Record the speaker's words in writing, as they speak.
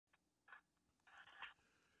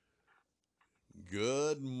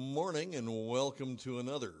Good morning and welcome to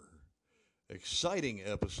another exciting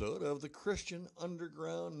episode of the Christian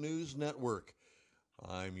Underground News Network.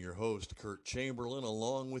 I'm your host, Kurt Chamberlain,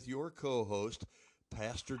 along with your co-host,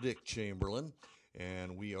 Pastor Dick Chamberlain,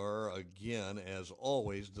 and we are again, as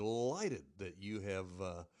always, delighted that you have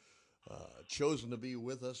chosen to be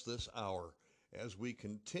with us this hour as we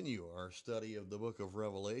continue our study of the book of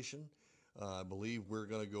Revelation. I believe we're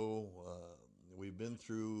going to go, we've been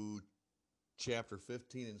through chapter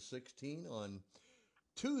 15 and 16 on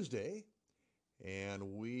Tuesday,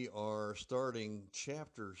 and we are starting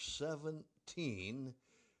chapter 17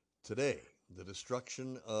 today, the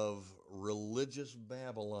destruction of religious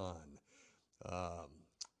Babylon. Um,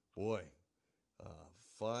 boy,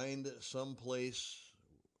 find some place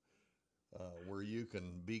where you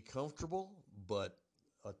can be comfortable but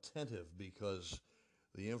attentive, because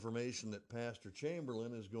the information that Pastor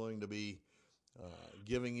Chamberlain is going to be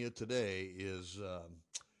giving you today is,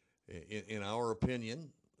 in our opinion,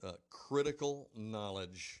 critical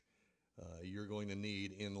knowledge you're going to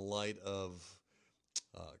need in light of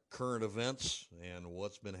current events and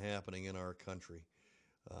what's been happening in our country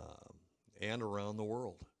and around the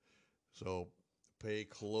world. So pay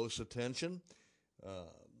close attention.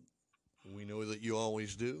 We know that you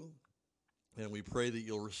always do, and we pray that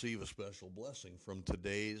you'll receive a special blessing from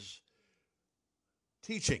today's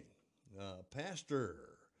teaching.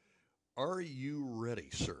 Pastor, are you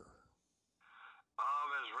ready, sir? I'm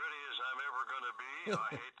as ready as I'm ever going to be.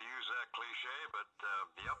 I hate to use that cliche, but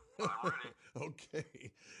yep, I'm ready.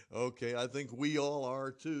 Okay. I think we all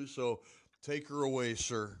are too. So take her away,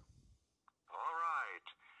 sir. All right.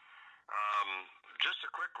 Just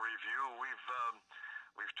a quick review.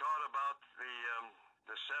 We've taught about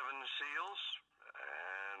the seven seals,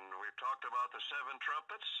 and we've talked about the seven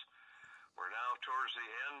trumpets. We're now towards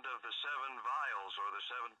the end of the seven vials, or the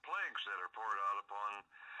seven plagues that are poured out upon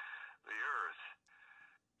the earth.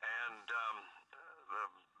 And the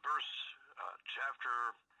verse,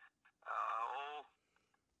 chapter,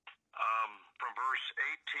 from verse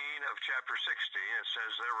 18 of chapter 16, it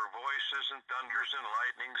says, "There were voices and thunders and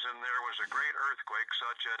lightnings, and there was a great earthquake,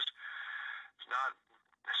 such as not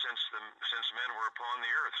since men were upon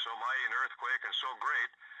the earth, so mighty an earthquake and so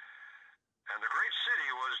great. And the great city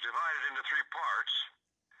was divided into three parts,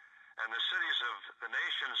 and the cities of the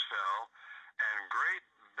nations fell, and great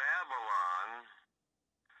Babylon."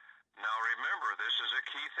 Now remember, this is a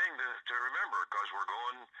key thing to remember, because we're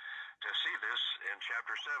going to see this in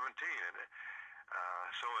chapter 17. And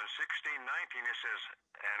so in 16:19 it says,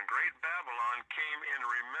 "And great Babylon came in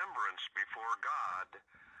remembrance before God,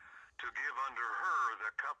 to give unto her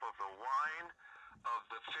the cup of the wine of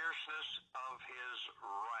the fierceness of his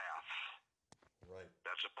wrath." Right.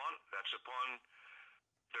 That's upon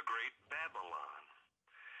the great Babylon.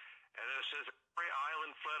 And then it says, "Every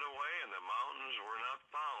island fled away, and the mountains were not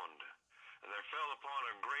found. And there fell upon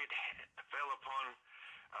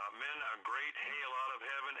men a great hail out of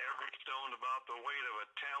heaven, every stone about the weight of a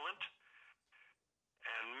talent.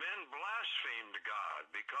 And men blasphemed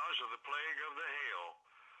God because of the plague of the hail,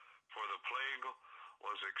 for the plague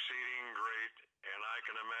was exceeding great." And I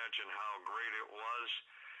can imagine how great it was.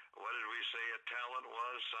 What did we say a talent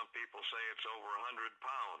was? Some people say it's over 100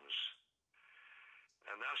 pounds.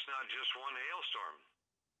 And that's not just one hailstorm.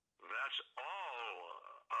 That's all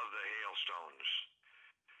of the hailstones.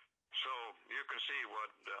 So you can see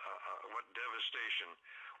what devastation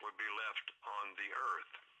would be left on the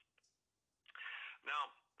earth.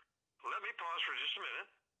 Now, let me pause for just a minute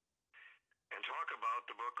and talk about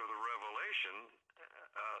the book of the Revelation.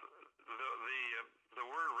 The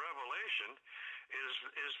word revelation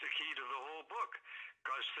is the key to the whole book,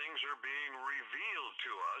 because things are being revealed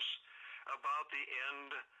to us about the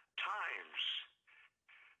end times.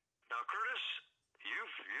 Now, Curtis,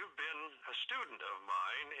 you've been a student of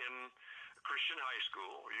mine in Christian high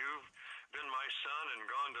school. You've been my son and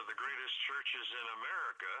gone to the greatest churches in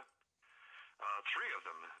America, three of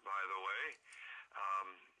them, by the way,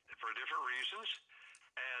 for different reasons,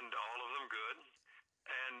 and all of them good.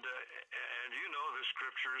 And you know the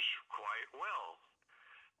scriptures quite well.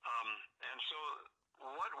 And so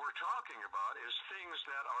what we're talking about is things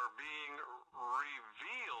that are being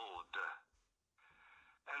revealed.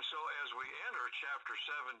 And so as we enter chapter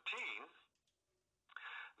 17,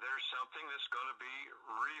 there's something that's going to be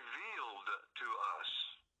revealed to us.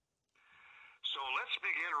 So let's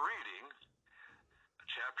begin reading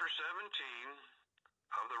chapter 17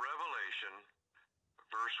 of the Revelation,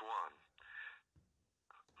 verse 1.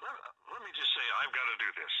 Let me just say, I've got to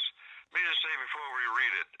do this. Let me just say before we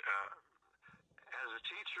read it, as a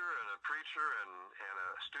teacher and a preacher and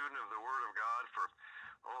a student of the Word of God for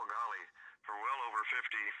oh golly, for well over 55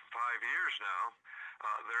 years now.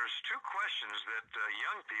 There's two questions that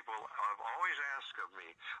young people have always asked of me.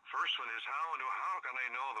 First one is how can I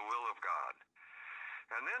know the will of God?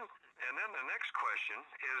 And then the next question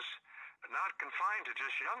is not confined to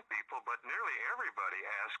just young people, but nearly everybody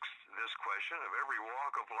asks this question of every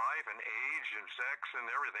walk of life and age and sex and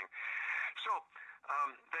everything. So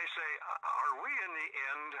they say, are we in the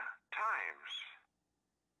end times?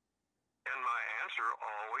 And my answer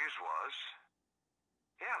always was,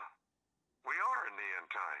 yeah, we are in the end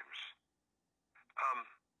times.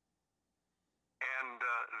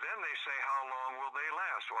 Then they say, how long will they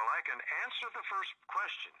last? Well, I can answer the first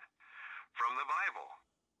question from the Bible,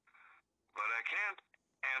 but I can't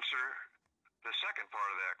answer the second part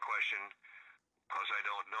of that question because I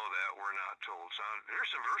don't know that. We're not told. So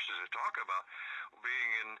there's some verses that talk about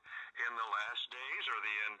being in the last days or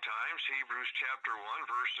the end times. Hebrews chapter 1,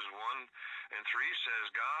 verses 1 and 3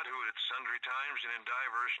 says, God, who at sundry times and in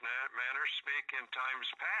diverse manners spake in times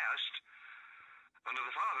past unto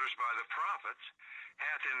the fathers by the prophets,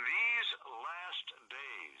 hath in these last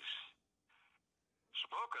days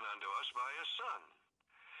spoken unto us by his Son.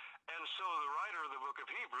 And so the writer of the book of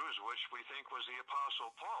Hebrews, which we think was the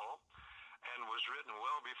Apostle Paul, and was written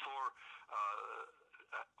well before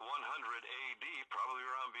 100 AD, probably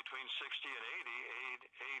around between 60 and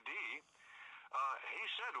 80 AD, he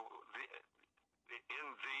said, in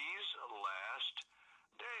these last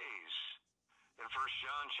days. In 1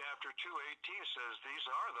 John chapter 2:18 says, these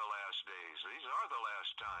are the last days. These are the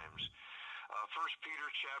last times. 1 Peter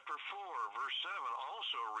chapter 4, verse 7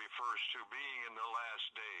 also refers to being in the last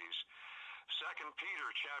days. 2 Peter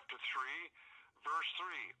chapter 3, verse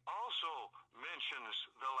 3 also mentions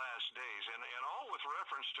the last days, and all with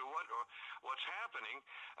reference to what's happening,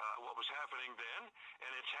 what was happening then,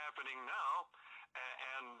 and it's happening now.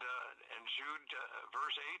 And Jude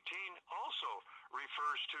verse 18 also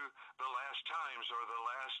refers to the last times or the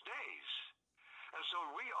last days. And so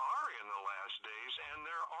we are in the last days, and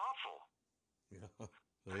they're awful. Yeah,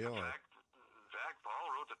 they are. In fact, Paul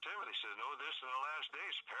wrote to Timothy, says, know this in the last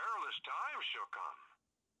days, perilous times shall come.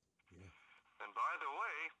 Yeah. And by the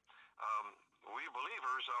way, we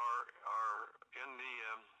believers are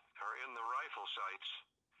in the rifle sights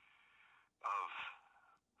of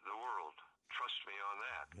the world. Trust me on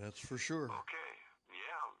that. That's for sure. Okay.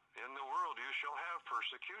 Yeah. In the world you shall have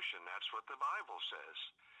persecution. That's what the Bible says.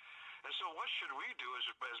 And so what should we do as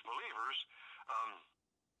believers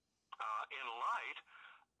in light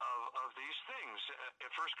of these things?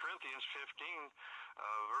 In 1 Corinthians 15,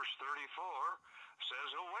 verse 34 says,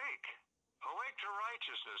 awake. Awake to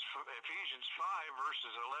righteousness. Ephesians 5,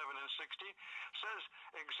 verses 11 and 16 says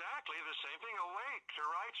exactly the same thing. Awake to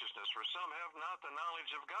righteousness, for some have not the knowledge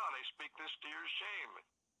of God. I speak this to your shame.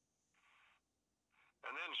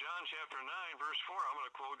 And then John chapter 9, verse 4, I'm going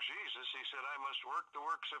to quote Jesus. He said, I must work the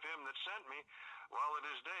works of him that sent me while it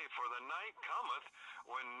is day, for the night cometh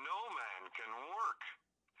when no man can work.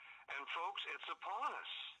 And folks, it's upon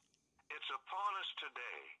us. It's upon us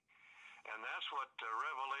today. And that's what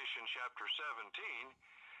Revelation chapter 17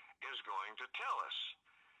 is going to tell us.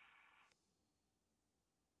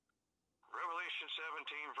 Revelation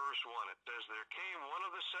 17 verse 1, it says, there came one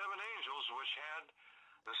of the seven angels which had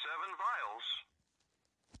the seven vials,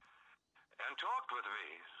 and talked with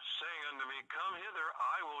me, saying unto me, come hither,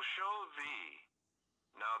 I will show thee.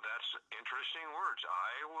 Now that's interesting words.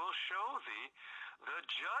 I will show thee the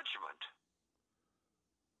judgment.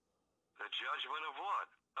 The judgment of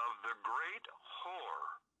what? Of the great whore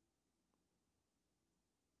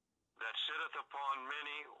that sitteth upon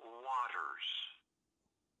many waters.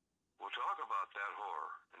 We'll talk about that whore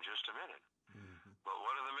in just a minute. Mm-hmm. But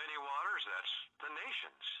what are the many waters? That's the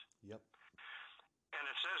nations. Yep. And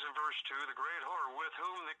it says in verse 2, the great whore with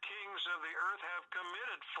whom the kings of the earth have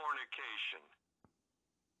committed fornication.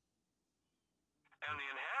 And the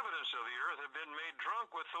inhabitants of the earth have been made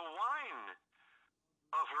drunk with the wine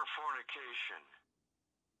of her fornication.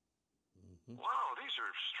 Mm-hmm. Wow, these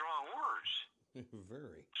are strong words.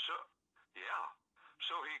 Very. So, yeah.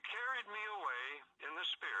 So he carried me away in the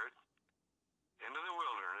spirit into the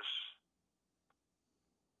wilderness,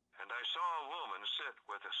 and I saw a woman sit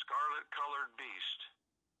with a scarlet-colored beast,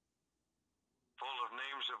 full of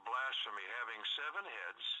names of blasphemy, having 7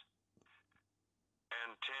 heads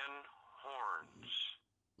and 10 horns.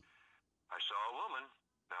 I saw a woman.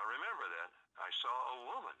 Now remember that. I saw a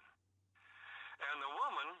woman. And the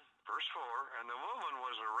woman, verse 4, and the woman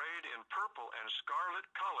was arrayed in purple and scarlet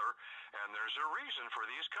color, and there's a reason for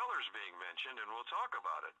these colors being mentioned, and we'll talk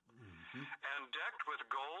about it. Mm-hmm. And decked with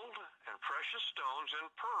gold and precious stones and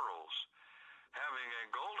pearls, having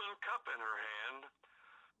a golden cup in her hand,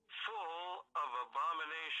 full of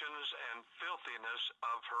abominations and filthiness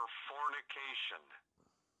of her fornication.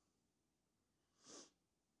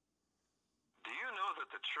 Do you know that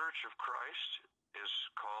the Church of Christ is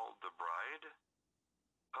called the bride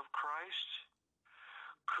of Christ?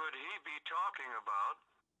 Could he be talking about,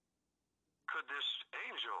 could this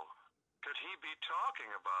angel, could he be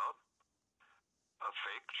talking about a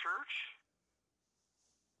fake church?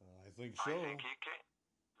 I think so. I think he can,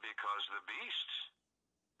 because the beast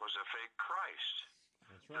was a fake Christ.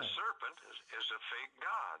 That's right. The serpent is a fake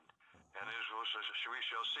God. And as we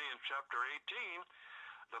shall see in chapter 18,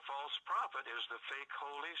 the false prophet is the fake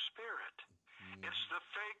Holy Spirit. It's the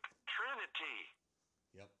fake Trinity.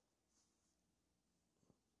 Yep.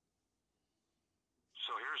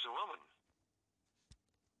 So here's the woman.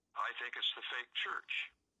 I think it's the fake church.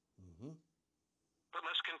 But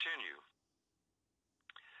let's continue.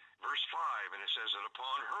 Verse 5, and it says that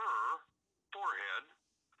upon her forehead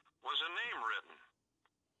was a name written.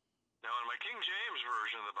 Now in my King James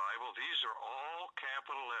Version of the Bible, these are all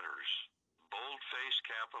capital letters, bold-faced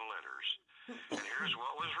capital letters. And here's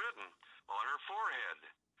what was written on her forehead.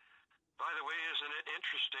 By the way, isn't it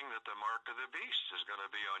interesting that the mark of the beast is going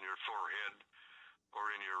to be on your forehead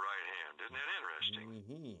or in your right hand? Isn't that interesting?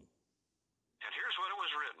 And here's what it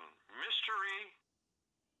was written. Mystery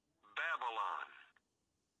Babylon.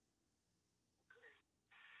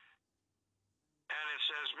 And it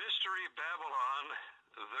says, Mystery Babylon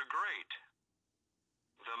the Great,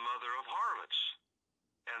 the mother of harlots,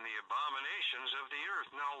 and the abominations of the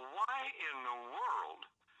earth. Now, why in the world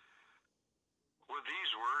would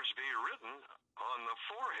these words be written on the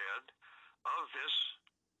forehead of this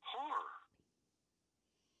whore?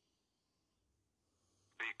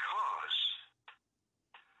 Because,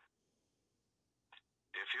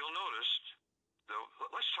 if you'll notice,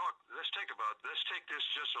 let's take this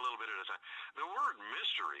just a little bit at a time. The word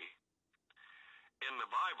mystery in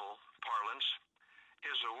the Bible parlance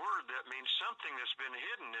is a word that means something that's been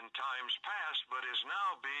hidden in times past but is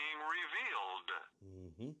now being revealed.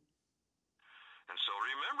 And so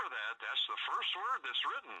remember that's the first word that's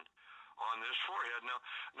written on this forehead.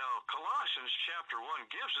 Now Colossians chapter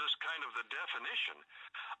 1 gives us kind of the definition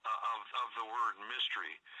of the word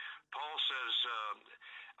mystery. Paul says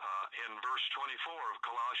in verse 24 of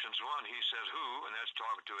Colossians 1, he says, who, and that's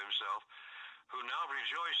talking to himself, who now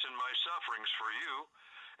rejoice in my sufferings for you,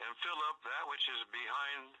 and fill up that which is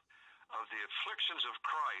behind of the afflictions of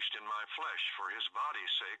Christ in my flesh for his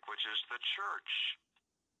body's sake, which is the church.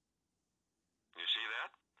 You see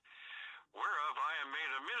that? Whereof I am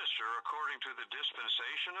made a minister according to the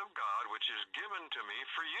dispensation of God, which is given to me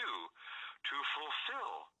for you to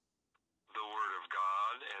fulfill the word of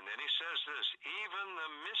God. And then he says this, even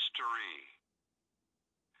the mystery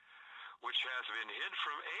which hath been hid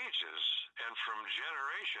from ages and from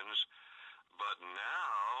generations, but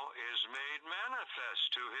now is made manifest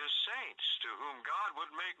to his saints, to whom God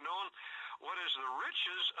would make known what is the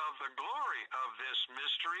riches of the glory of this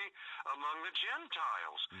mystery among the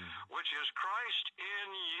Gentiles, which is Christ in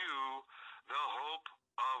you, the hope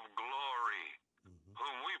of glory,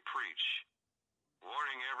 whom we preach,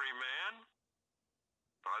 warning every man.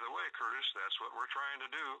 By the way, Curtis, that's what we're trying to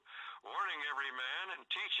do. Warning every man and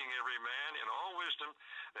teaching every man in all wisdom,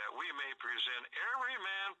 that we may present every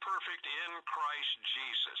man perfect in Christ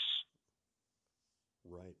Jesus.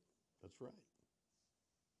 Right. That's right.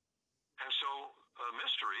 And so a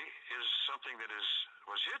mystery is something that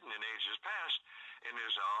was hidden in ages past and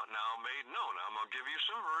is now made known. I'm going to give you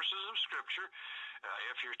some verses of Scripture.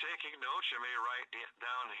 If you're taking notes, you may write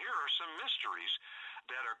down, here are some mysteries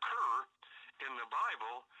that occur in the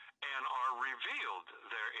Bible and are revealed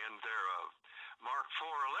therein thereof. Mark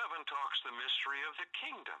 4:11 talks the mystery of the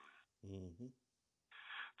kingdom.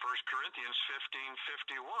 1 Corinthians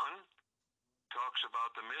 15:51 talks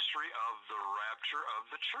about the mystery of the rapture of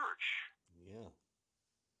the church. Yeah.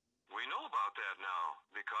 We know about that now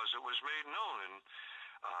because it was made known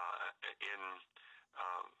in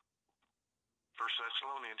 1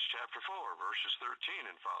 Thessalonians chapter 4, verses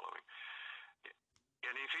 13 and following.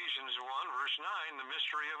 In Ephesians 1, verse 9, the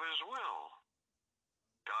mystery of his will.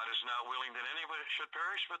 God is not willing that anybody should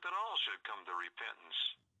perish, but that all should come to repentance.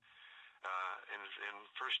 In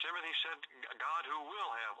 1 Timothy said, God who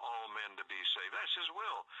will have all men to be saved. That's his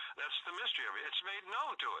will. That's the mystery of it. It's made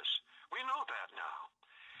known to us. We know that now.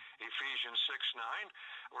 Ephesians 6:9,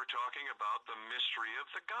 we're talking about the mystery of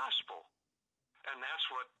the gospel. And that's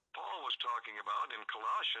what Paul was talking about in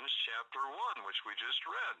Colossians chapter 1, which we just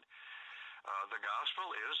read. The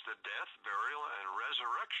gospel is the death, burial, and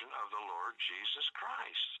resurrection of the Lord Jesus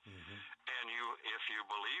Christ. And if you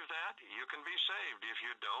believe that, you can be saved. If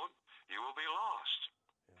you don't, you will be lost.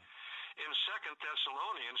 In 2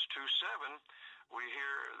 Thessalonians 2:7, we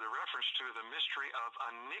hear the reference to the mystery of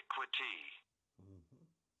iniquity. Mm-hmm.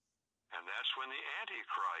 And that's when the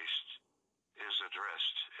Antichrist is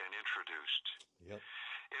addressed and introduced. Yep.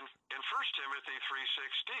 In 1 Timothy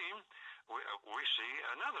 3:16, we see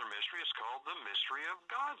another mystery. It's called the mystery of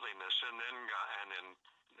godliness. And then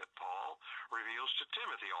Paul reveals to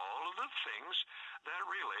Timothy all of the things that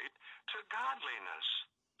relate to godliness.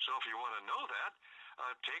 So if you want to know that,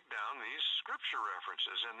 take down these scripture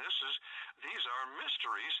references. And these are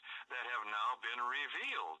mysteries that have now been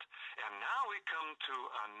revealed. And now we come to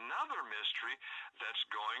another mystery that's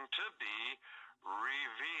going to be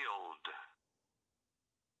revealed.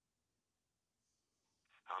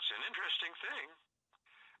 Now, it's an interesting thing,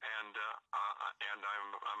 and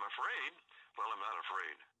I'm afraid. Well, I'm not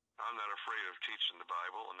afraid. I'm not afraid of teaching the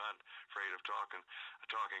Bible. I'm not afraid of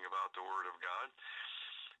talking about the Word of God.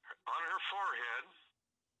 On her forehead,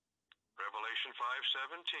 Revelation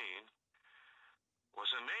 5:17, was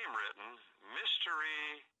a name written,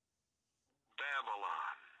 Mystery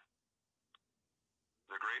Babylon,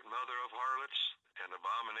 the great mother of harlots and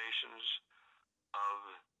abominations of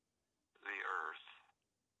the earth.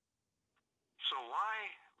 So why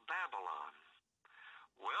Babylon?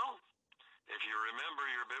 Well, if you remember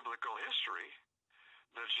your biblical history,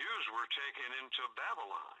 the Jews were taken into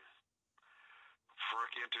Babylon,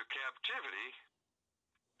 into captivity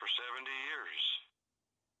for 70 years.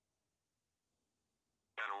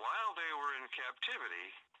 And while they were in captivity,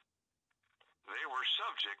 they were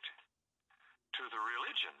subject to the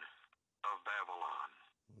religion of Babylon.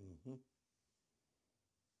 Mm-hmm.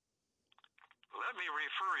 Let me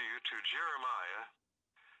refer you to Jeremiah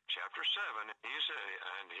chapter 7.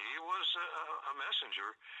 He was a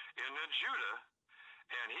messenger in Judah,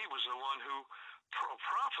 and he was the one who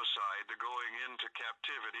prophesied the going into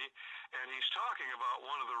captivity, and he's talking about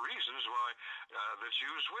one of the reasons why the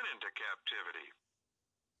Jews went into captivity.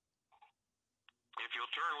 If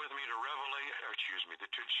you'll turn with me to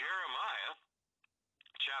Jeremiah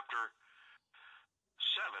chapter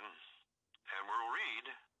 7, and we'll read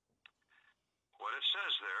what it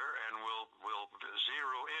says there, and we'll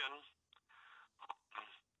zero in on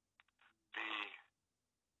the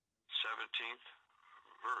 17th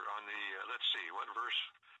verse. On the let's see, what verse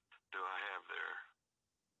do I have there?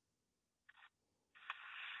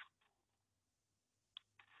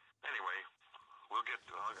 Anyway, we'll get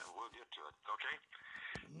to it. Okay.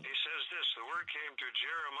 He says this: the word came to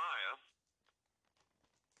Jeremiah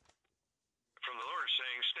from the Lord,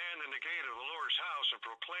 saying, stand in the gate of the Lord's house and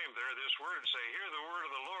proclaim there this word, and say, hear the word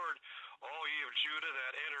of the Lord, all ye of Judah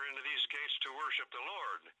that enter into these gates to worship the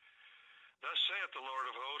Lord. Thus saith the Lord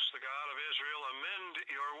of hosts, the God of Israel, amend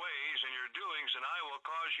your ways and your doings, and I will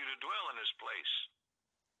cause you to dwell in this place.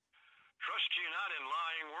 Trust ye not in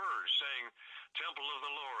lying words, saying, temple of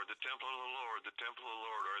the Lord, the temple of the Lord, the temple of the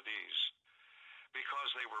Lord are these. Because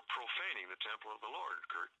they were profaning the temple of the Lord,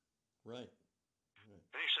 Kurt. Right.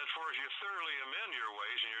 And he said, for if you thoroughly amend your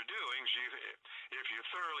ways and your doings, if you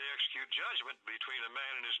thoroughly execute judgment between a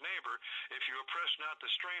man and his neighbor, if you oppress not the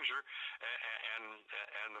stranger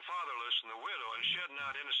and the fatherless and the widow, and shed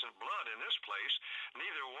not innocent blood in this place,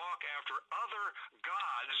 neither walk after other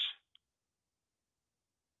gods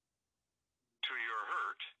to your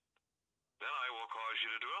hurt, then I will cause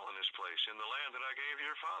you to dwell in this place, in the land that I gave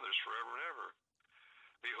your fathers forever and ever.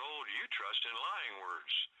 Behold, you trust in lying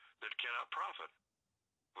words that cannot profit.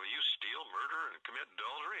 Will you steal, murder, and commit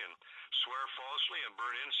adultery, and swear falsely, and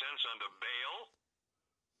burn incense unto Baal?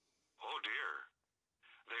 Oh, dear.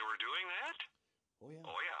 They were doing that? Oh, yeah.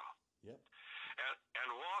 Oh, yeah. Yep.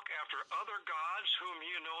 And walk after other gods whom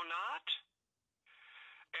you know not?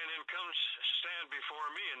 And then come stand before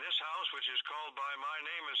me in this house, which is called by my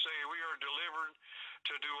name, and say, we are delivered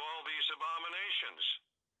to do all these abominations.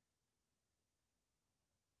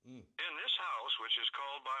 In this house, which is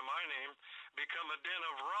called by my name, become a den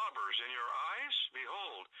of robbers in your eyes?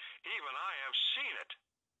 Behold, even I have seen it,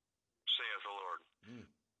 saith the Lord.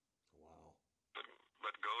 Wow.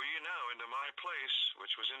 But go ye now into my place,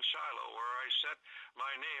 which was in Shiloh, where I set my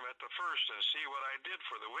name at the first, and see what I did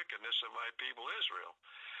for the wickedness of my people Israel.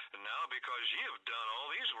 And now, because ye have done all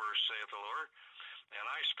these works, saith the Lord, and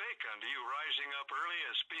I spake unto you, rising up early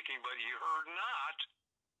and speaking, but ye heard not,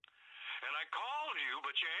 and I called you,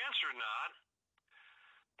 but ye answered not.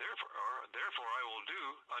 Therefore I will do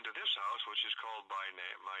unto this house, which is called by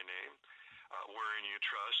my name, wherein you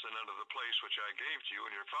trust, and unto the place which I gave to you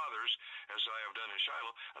and your fathers, as I have done in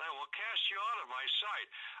Shiloh, and I will cast you out of my sight.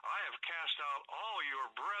 I have cast out all your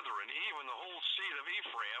brethren, even the whole seed of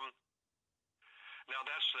Ephraim. Now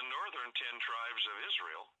that's the northern 10 tribes of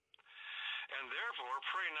Israel. And therefore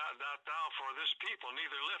pray not thou for this people,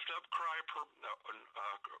 neither lift up cry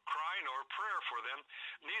nor prayer for them,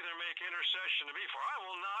 neither make intercession to me, for I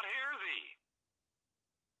will not hear thee.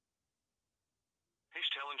 He's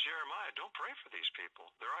telling Jeremiah, don't pray for these people.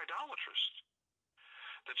 They're idolatrous.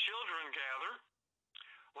 The children gather.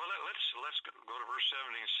 Well, let's go to verse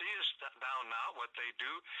 17. Seest thou not what they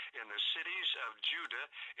do in the cities of Judah,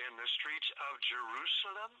 in the streets of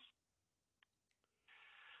Jerusalem?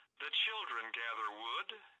 The children gather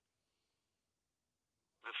wood.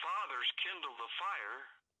 The fathers kindle the fire,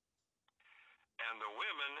 and the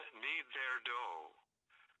women knead their dough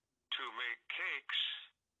to make cakes.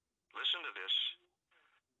 Listen to this.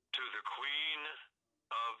 To the Queen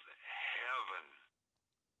of Heaven,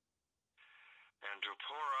 and to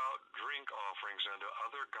pour out drink offerings unto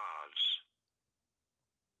other gods,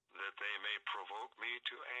 that they may provoke me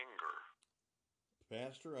to anger.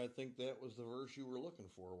 Pastor, I think that was the verse you were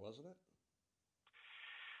looking for, wasn't it?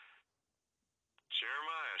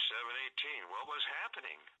 Jeremiah 7:18. What was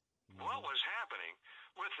happening? What was happening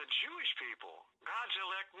with the Jewish people, God's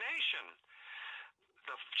elect nation?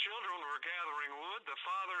 The children were gathering wood, the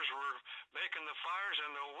fathers were making the fires,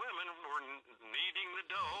 and the women were kneading the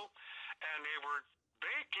dough, and they were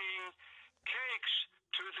baking cakes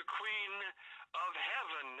to the Queen of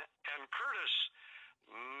Heaven. And Curtis,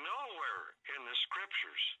 nowhere in the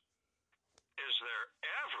scriptures is there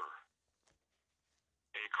ever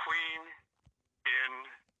a queen in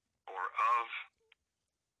or of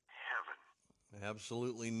heaven.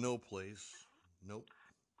 Absolutely no place. Nope.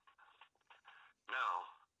 Now,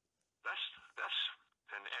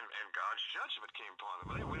 and God's judgment came upon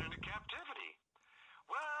them. They went into captivity.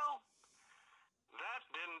 Well, that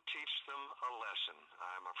didn't teach them a lesson,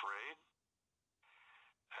 I'm afraid.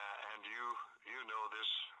 And you know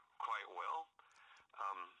this quite well.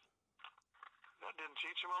 That didn't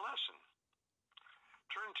teach them a lesson.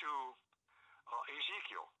 Turn to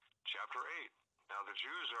Ezekiel chapter 8. Now the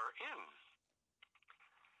Jews are in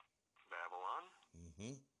Babylon.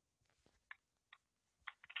 Mm-hmm.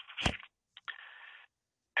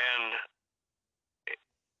 And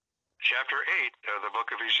chapter 8 of the book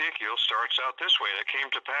of Ezekiel starts out this way. And it came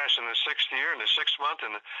to pass in the 6th year, in the 6th month, in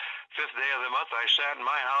the 5th day of the month, I sat in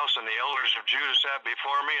my house, and the elders of Judah sat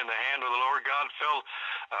before me, and the hand of the Lord God fell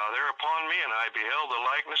there upon me, and I beheld the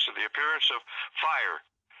likeness of the appearance of fire,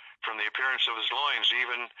 from the appearance of his loins,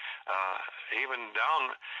 even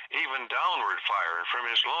downward fire, and from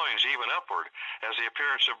his loins even upward, as the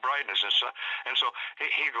appearance of brightness. And so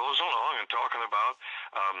he goes along and talking about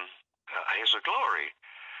his glory.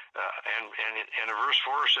 And verse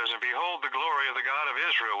 4 says, and behold, the glory of the God of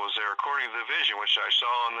Israel was there, according to the vision which I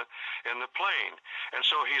saw in the plain. And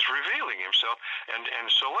so he's revealing himself. And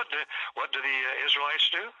so what do the Israelites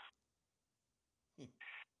do?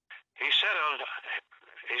 He said,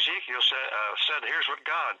 Ezekiel said, here's what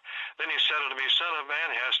God. Then he said unto me, Son of man,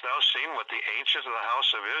 hast thou seen what the ancients of the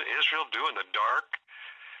house of Israel do in the dark?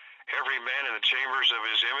 Every man in the chambers of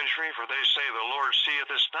his imagery, for they say, the Lord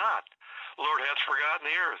seeth us not. The Lord hath forgotten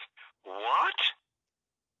the earth. What?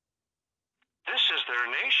 This is their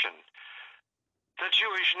nation, the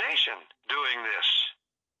Jewish nation, doing this.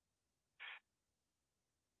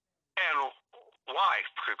 And why?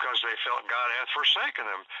 Because they felt God hath forsaken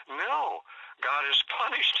them. No, God has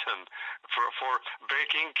punished them for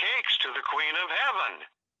baking cakes to the Queen of Heaven.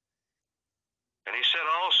 And he said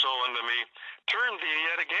also unto me, turn thee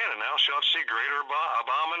yet again, and thou shalt see greater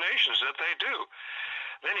abominations that they do.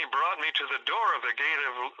 Then he brought me to the door of the gate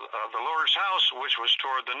of the Lord's house, which was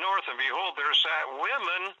toward the north, and behold, there sat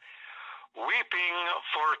women weeping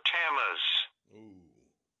for Tammuz. Ooh.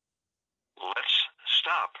 Let's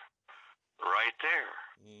stop right there.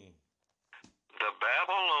 The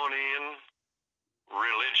Babylonian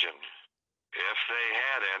religion, if they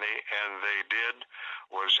had any, and they did,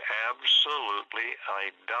 was absolutely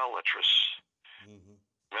idolatrous. Mm-hmm.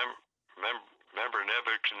 Remember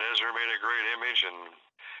Nebuchadnezzar made a great image, and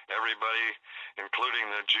everybody,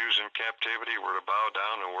 including the Jews in captivity, were to bow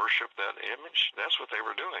down and worship that image? That's what they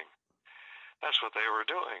were doing. That's what they were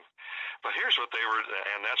doing. But here's what they were,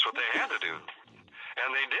 and that's what they had to do.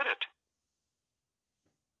 And they did it.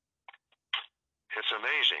 It's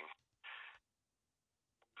amazing.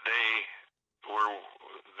 They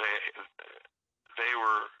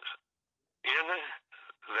were in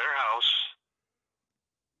their house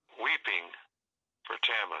weeping for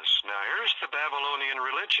Tammuz. Now here's the Babylonian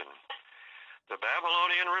religion. The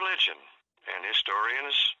Babylonian religion, and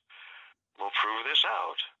historians will prove this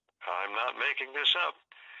out, I'm not making this up,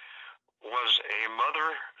 was a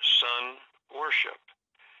mother-son worship.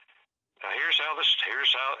 Now here's how the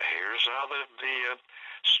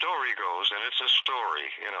story goes, and it's a story,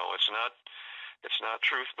 it's not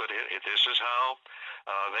truth, but this is how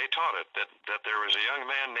they taught it, that there was a young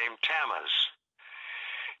man named Tammuz.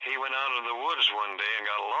 He went out in the woods one day and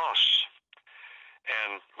got lost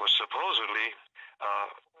and was supposedly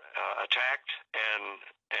attacked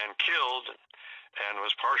and killed and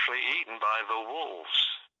was partially eaten by the wolves.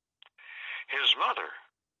 His mother,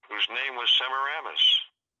 whose name was Semiramis,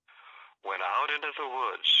 went out into the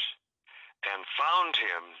woods and found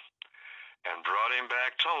him and brought him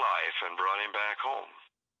back to life and brought him back home.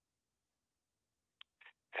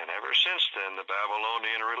 And ever since then, the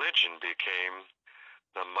Babylonian religion became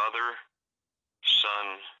the mother-son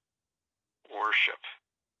worship.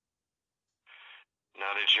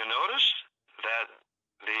 Now, did you notice that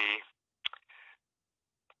the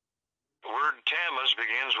word Tammuz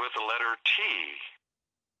begins with the letter T?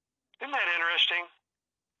 Isn't that interesting?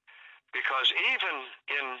 Because even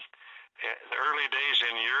in the early days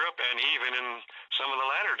in Europe, and even in some of the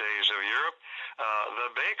latter days of Europe, the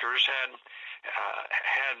bakers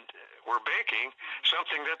were baking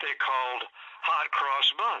something that they called hot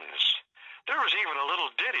cross buns. There was even a little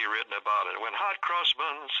ditty written about it. When hot cross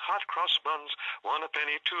buns, 1 a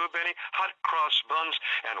penny, 2 a penny, hot cross buns.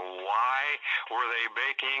 And why were they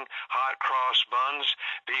baking hot cross buns?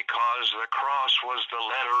 Because the cross was the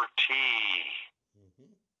letter T.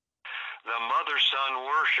 The mother-son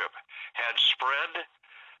worship had spread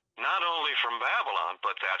not only from Babylon,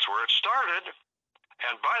 but that's where it started.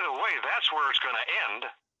 And by the way, that's where it's going to end.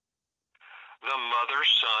 The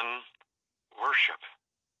mother-son worship.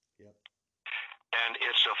 Yep. And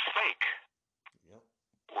it's a fake Yep.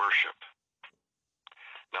 worship.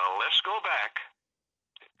 Now let's go back.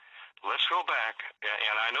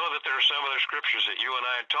 And I know that there are some other scriptures that you and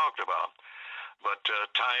I had talked about, but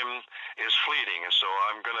time is fleeting, and so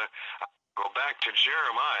I'm going to go back to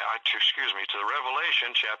to the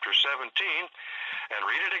Revelation chapter 17 and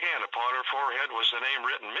read it again. Upon her forehead was the name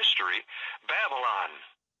written, Mystery, Babylon.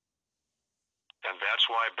 And that's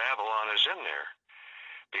why Babylon is in there.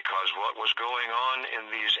 Because what was going on in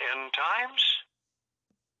these end times,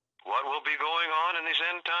 what will be going on in these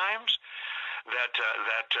end times, that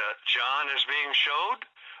John is being showed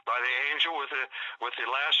by the angel with the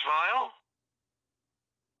last vial,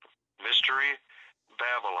 Mystery,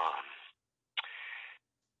 Babylon.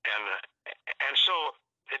 And so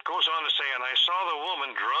it goes on to say, and I saw the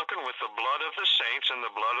woman drunken with the blood of the saints and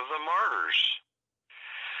the blood of the martyrs.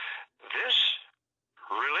 This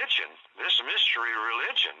religion, this mystery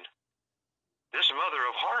religion, this mother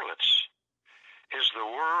of harlots, is the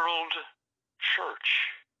world church,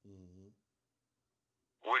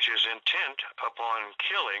 which is intent upon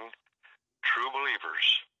killing true believers.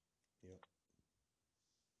 Yep.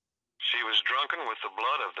 She was drunken with the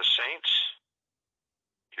blood of the saints.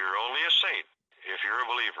 You're only a saint if you're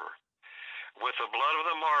a believer. With the blood of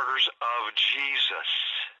the martyrs of Jesus.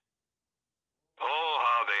 Oh,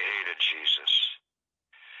 how they hated Jesus.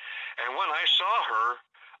 And when I saw her,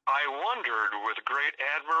 I wondered with great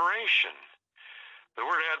admiration. The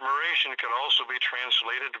word admiration could also be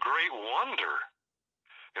translated great wonder.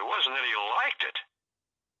 It wasn't that he liked it.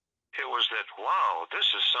 It was that, wow, this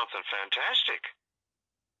is something fantastic.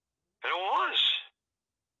 And it was.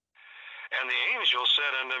 And the angel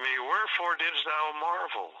said unto me, wherefore didst thou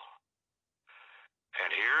marvel?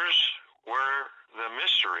 And here's where the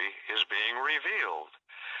mystery is being revealed.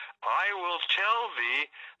 I will tell thee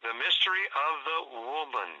the mystery of the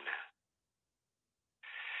woman,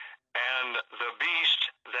 and the beast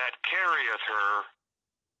that carrieth her,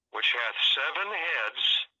 which hath 7 heads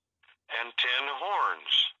and 10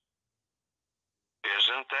 horns.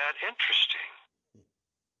 Isn't that interesting?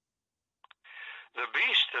 The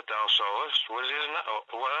beast that thou sawest was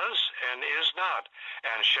and is not,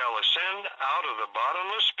 and shall ascend out of the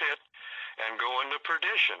bottomless pit and go into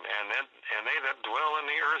perdition. And they that dwell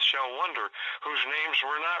in the earth shall wonder, whose names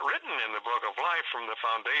were not written in the book of life from the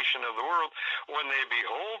foundation of the world, when they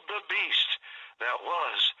behold the beast that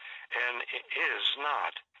was and is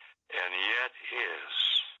not, and yet is.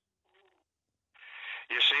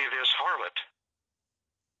 You see, this harlot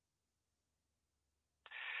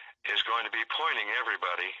is going to be pointing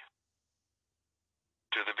everybody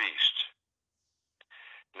to the beast.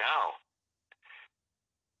 Now,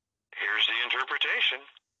 here's the interpretation.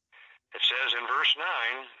 It says in verse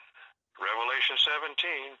 9, Revelation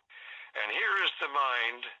 17, and here is the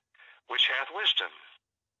mind which hath wisdom.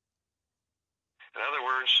 In other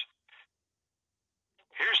words,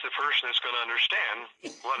 here's the person that's going to understand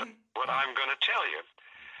what I'm going to tell you.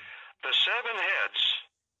 The 7 heads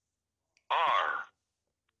are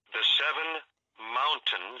the 7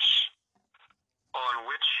 mountains on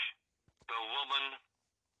which the woman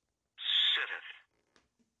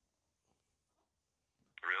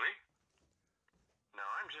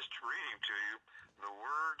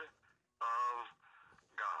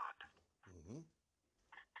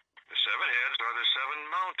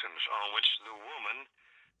mountains on which the woman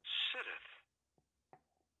sitteth.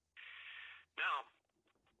 Now,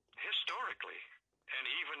 historically, and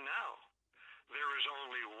even now, there is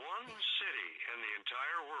only one city in the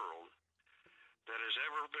entire world that has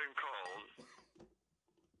ever been called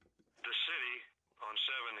the city on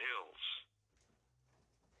seven hills.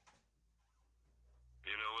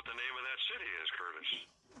 You know what the name of that city is, Curtis?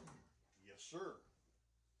 Yes, sir.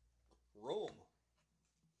 Rome.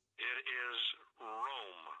 It is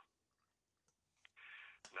Rome.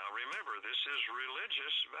 Now remember, this is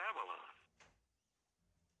religious Babylon.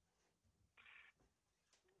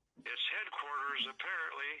 Its headquarters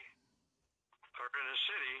apparently are in a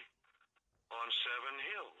city on seven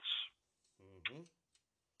hills. Mm-hmm.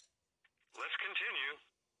 Let's continue.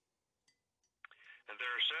 And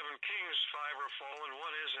there are seven kings, five are fallen,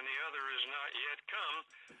 one is, and the other is not yet come.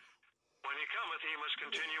 When he cometh, he must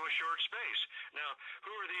continue a short space. Now,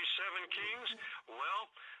 who are these seven kings?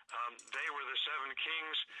 Well, they were the seven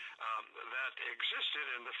kings that existed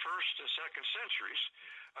in the first and second centuries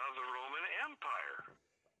of the Roman Empire.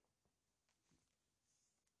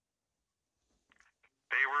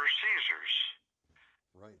 They were Caesars.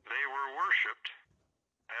 Right. They were worshipped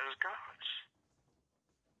as gods.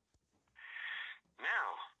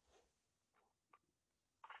 Now,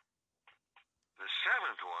 the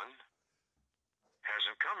seventh one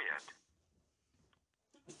hasn't come yet.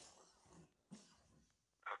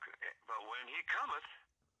 Okay, but when he cometh,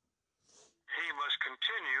 he must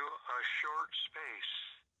continue a short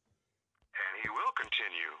space. And he will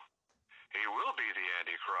continue. He will be the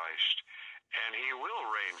Antichrist. And he will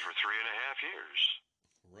reign for 3.5 years.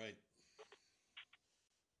 Right.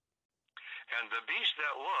 And the beast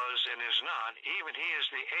that was and is not, even he is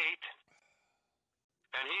the eighth,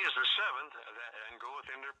 and he is the seventh, and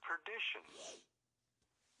goeth into perdition.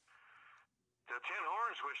 The 10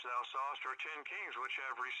 horns which thou sawest are 10 kings, which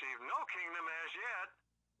have received no kingdom as yet,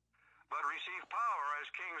 but receive power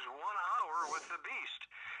as kings 1 hour with the beast.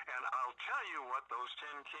 And I'll tell you what those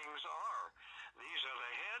 10 kings are. These are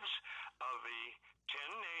the heads of the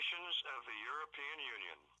 10 nations of the European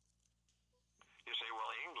Union. You say, well,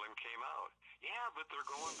 England came out. Yeah, but they're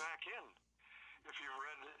going back in. If you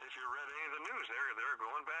read any of the news, they're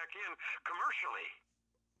going back in commercially.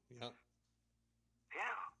 Yeah.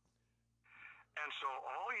 Yeah. And so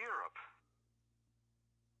all Europe.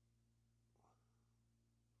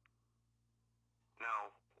 Now,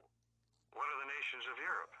 what are the nations of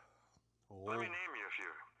Europe? Oh. Let me name you a few.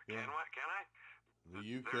 Yeah. Can I? The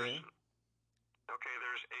UK.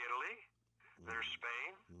 There's Italy. There's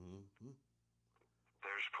Spain. Mm-hmm.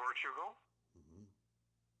 There's Portugal. Mm-hmm.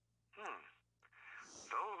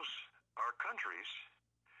 Those are countries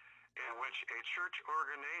in which a church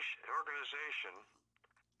organization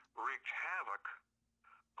wreaked havoc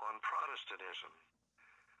on Protestantism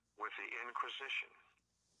with the Inquisition.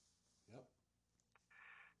 Yep.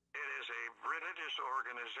 It is a British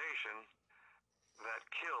organization that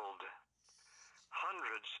killed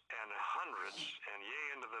hundreds and hundreds, and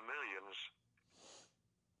yea, into the millions,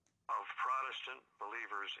 of Protestant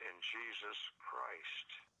believers in Jesus Christ,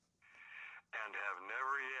 and have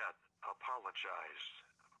never yet apologized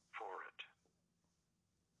for it.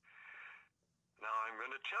 Now, I'm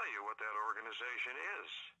going to tell you what that organization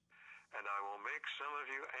is, and I will make some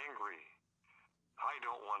of you angry. I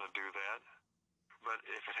don't want to do that, but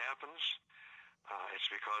if it happens,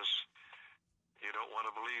 it's because you don't want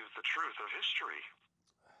to believe the truth of history,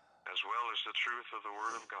 as well as the truth of the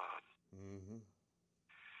Word of God. Mm-hmm.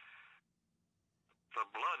 The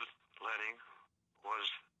bloodletting was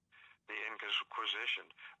the Inquisition.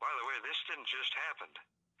 By the way, this didn't just happen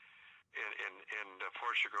in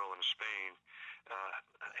Portugal and Spain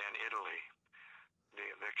and Italy.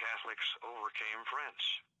 The Catholics overcame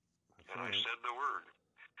France. And I said the word,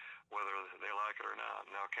 whether they like it or not.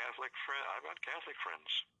 Now, I've got Catholic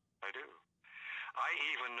friends. I do. I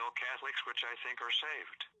even know Catholics which I think are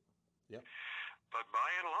saved. Yep. But by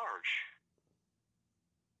and large,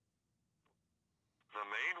 the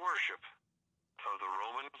main worship of the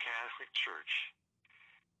Roman Catholic Church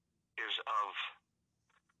is of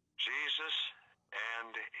Jesus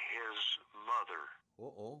and his mother,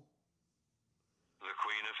 the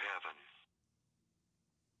Queen of Heaven.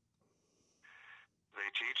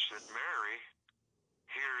 They teach that Mary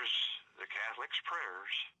hears the Catholics'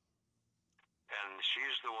 prayers, and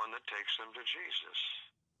she's the one that takes them to Jesus.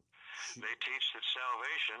 They teach that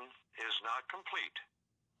salvation is not complete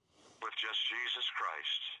with just Jesus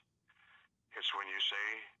Christ. It's when you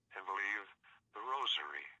say and believe the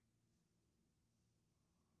rosary,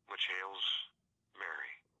 which hails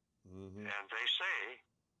Mary. Mm-hmm. And they say,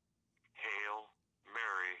 Hail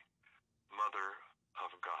Mary, Mother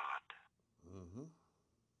of God. Mm-hmm.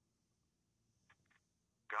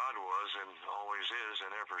 God was and always is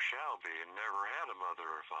and ever shall be and never had a mother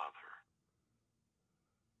or father.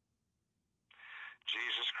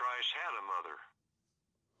 Jesus Christ had a mother.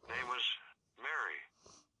 Name was Mary.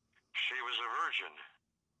 She was a virgin.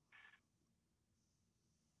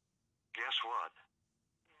 Guess what?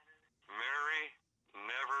 Mary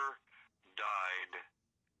never died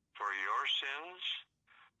for your sins,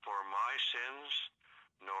 for my sins,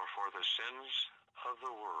 nor for the sins of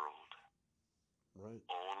the world. Right.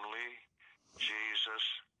 Only Jesus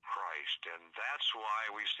Christ. And that's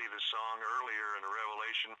why we see the song earlier in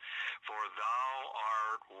Revelation, for thou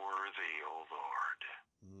art worthy, O Lord.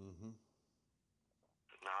 Mm-hmm.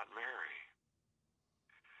 Not Mary.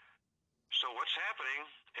 So what's happening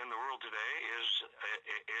in the world today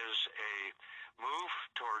is a move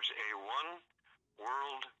towards a one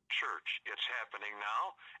world church. It's happening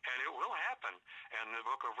now, and it will happen. And the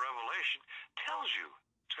book of Revelation tells you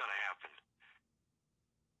it's going to happen.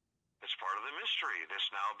 It's part of the mystery that's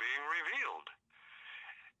now being revealed.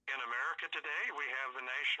 In America today, we have the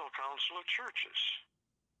National Council of Churches.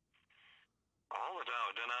 All the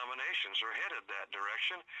denominations are headed that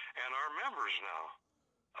direction and are members now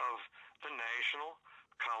of the National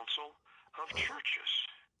Council of Churches.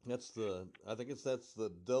 That's that's the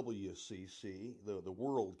WCC, the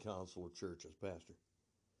World Council of Churches, Pastor.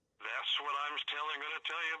 That's what I'm going to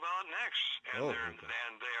tell you about next.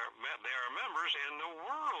 And they are members in the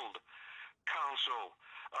World Council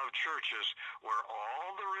of Churches, where all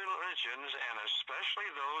the religions, and especially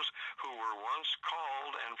those who were once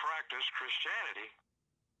called and practiced Christianity,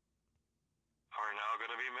 are now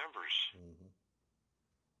going to be members. Mm-hmm.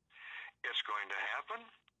 It's going to happen.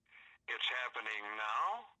 It's happening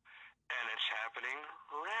now, and it's happening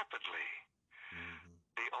rapidly. Mm-hmm.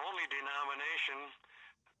 The only denomination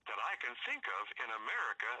that I can think of in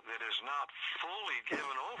America that is not fully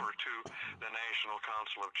given over to the National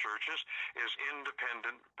Council of Churches is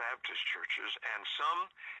independent Baptist churches and some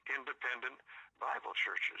independent Bible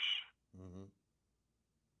churches. Mm-hmm.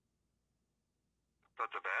 But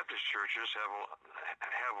the Baptist churches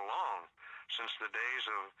have long, since the days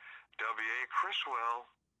of W.A. Criswell,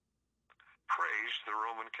 praised the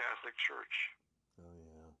Roman Catholic Church. Oh,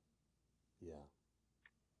 yeah. Yeah.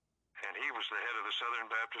 And he was the head of the Southern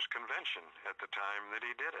Baptist Convention at the time that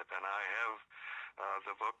he did it. And I have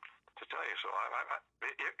the book to tell you. So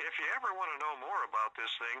if you ever want to know more about this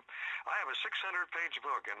thing, I have a 600-page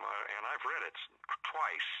book, and I've read it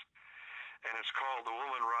twice. And it's called The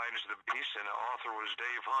Woman Rides the Beast, and the author was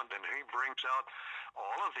Dave Hunt. And he brings out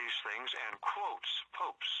all of these things and quotes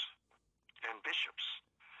popes and bishops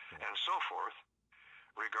and so forth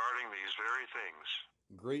regarding these very things.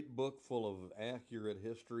 Great book full of accurate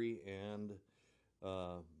history and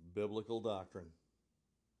biblical doctrine.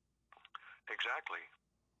 Exactly.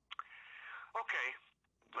 Okay,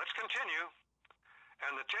 let's continue.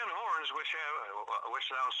 And the 10 horns which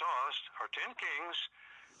thou sawest are 10 kings,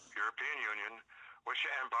 European Union,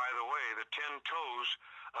 and by the way, the 10 toes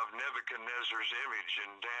of Nebuchadnezzar's image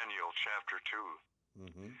in Daniel chapter 2.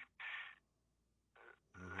 Mm-hmm.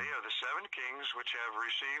 They are the 7 kings which have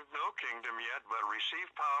received no kingdom yet, but receive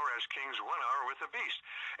power as kings 1 hour with the beast.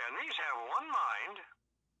 And these have one mind.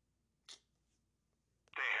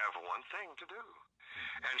 They have one thing to do.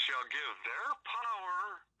 And shall give their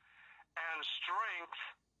power and strength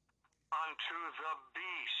unto the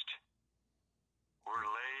beast. We're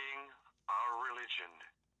laying our religion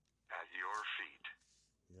at your feet,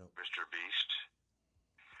 Yep. Mr. Beast.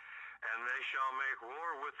 And they shall make war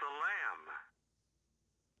with the Lamb.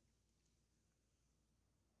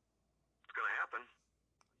 It's going to happen.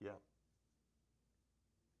 Yeah.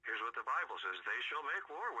 Here's what the Bible says. They shall make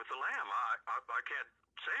war with the Lamb. I can't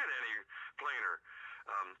say it any plainer.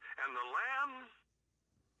 And the Lamb,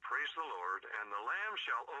 praise the Lord, and the Lamb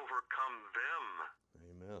shall overcome them.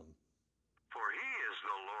 Amen. For he is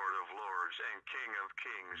the Lord of lords and King of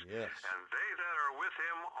kings. Yes. And they that are with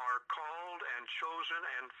him are called and chosen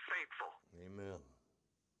and faithful. Amen.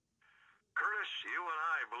 Curtis, you and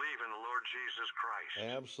I believe in the Lord Jesus Christ.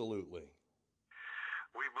 Absolutely.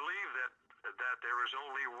 We believe that there is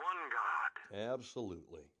only one God.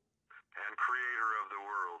 Absolutely. And creator of the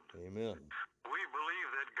world. Amen. We believe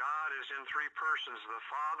that God is in 3 persons, the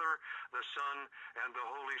Father, the Son, and the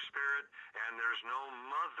Holy Spirit, and there's no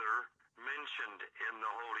mother mentioned in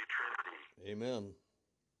the Holy Trinity. Amen.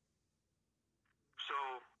 So,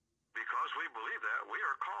 because we believe that, we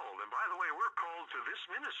are called. And by the way, we're called to this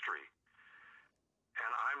ministry.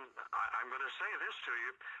 And I'm going to say this to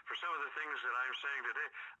you, for some of the things that I'm saying today,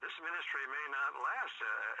 this ministry may not last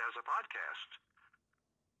as a podcast.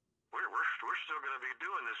 we're still going to be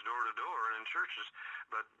doing this door to door and in churches,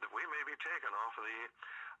 but we may be taken off of the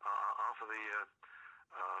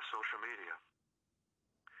social media.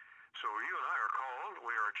 So you and I are called,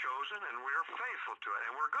 we are chosen, and we are faithful to it,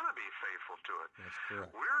 and we're going to be faithful to it. That's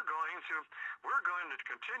correct. We're going to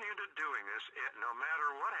continue to doing this, no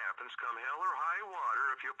matter what happens, come hell or high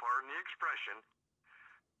water, if you pardon the expression.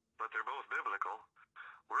 But they're both biblical.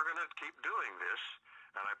 We're going to keep doing this,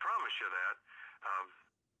 and I promise you that,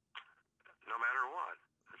 no matter what.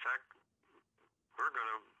 In fact, we're going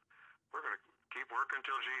to keep working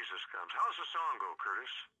until Jesus comes. How's the song go,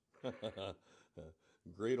 Curtis?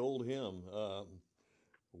 Great old hymn.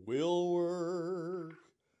 We'll work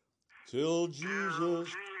till Jesus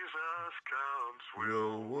comes.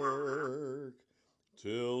 We'll work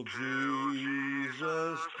till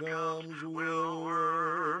Jesus comes. We'll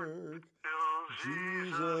work.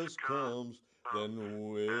 Jesus comes, then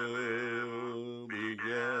we'll be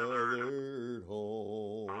gathered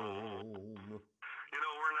home. You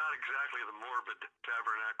know, we're not exactly the morbid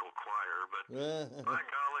tabernacle choir, but by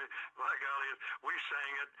golly, we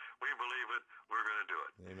sang it, we believe it, we're going to do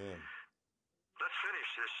it. Amen. Let's finish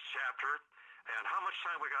this chapter. And how much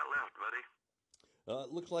time we got left, buddy? It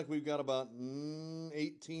looks like we've got about 18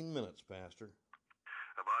 minutes, Pastor.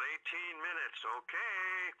 About 18 minutes,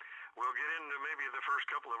 okay. We'll get into maybe the first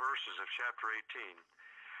couple of verses of chapter 18.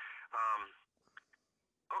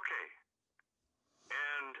 Okay.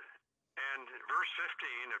 And verse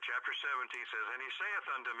 15 of chapter 17 says, And he saith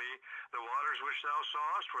unto me, The waters which thou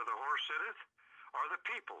sawest where the horse sitteth are the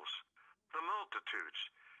peoples, the multitudes,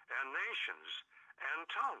 and nations, and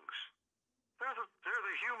tongues. They're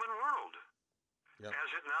the human world, yep, as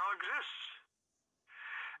it now exists.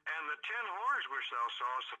 And the 10 whores which thou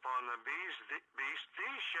sawest upon the beast,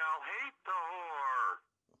 these shall hate the whore.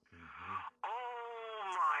 Mm-hmm. Oh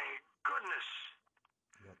my goodness!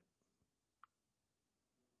 Yep.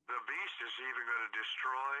 The beast is even going to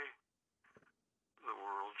destroy the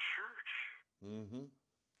world church. Mm-hmm.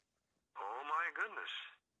 Oh my goodness!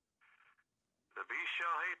 The beast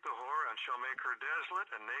shall hate the whore, and shall make her desolate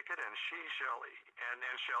and naked, and she shall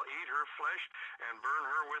eat her flesh, and burn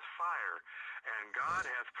her with fire. And God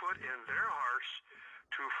hath put in their hearts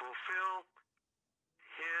to fulfill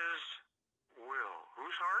his will.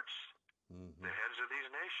 Whose hearts? Mm-hmm. The heads of these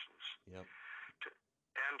nations. Yep.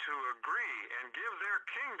 And to agree and give their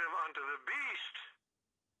kingdom unto the beast.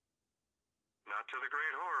 Not to the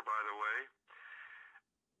great whore, by the way.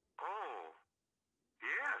 Oh,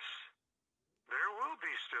 yes. There will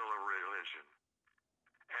be still a religion.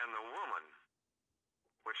 And the woman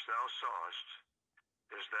which thou sawest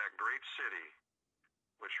is that great city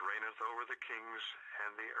which reigneth over the kings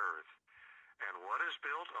and the earth. And what is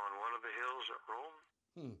built on one of the hills at Rome?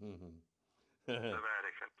 The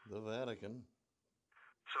Vatican. The Vatican.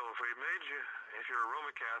 So if you're a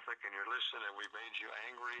Roman Catholic and you're listening and we've made you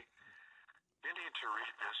angry, you need to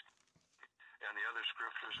read this and the other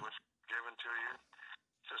scriptures which given to you.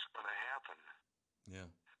 It's just going to happen. Yeah.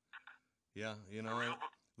 Yeah, you know,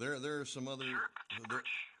 there are some other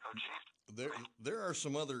there are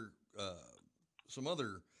some other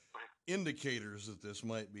indicators that this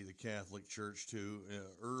might be the Catholic Church too.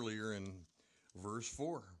 Earlier in verse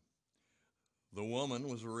 4, the woman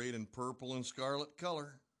was arrayed in purple and scarlet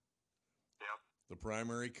color. Yep. The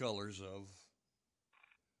primary colors of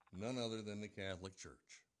none other than the Catholic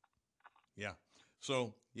Church. Yeah.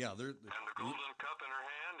 So, yeah, and the golden cup in her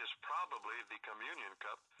hand is probably the communion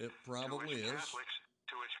cup. It probably is.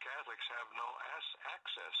 To which Catholics have no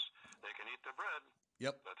access. They can eat the bread.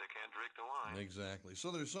 Yep. But they can't drink the wine. Exactly.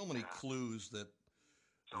 So there's so many clues that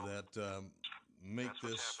make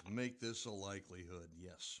this a likelihood.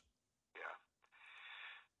 Yes. Yeah.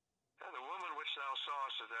 And the woman which thou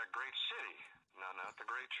sawest is that great city. No, not the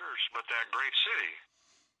great church, but that great city,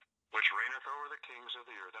 which reigneth over the kings of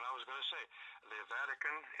the earth. And I was going to say, the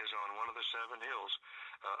Vatican is on one of the 7 hills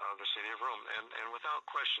of the city of Rome. And without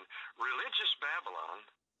question, religious Babylon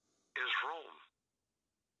is Rome.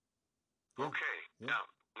 Yeah. Okay. Yeah.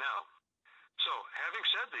 Now, so having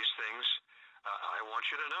said these things, I want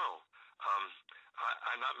you to know,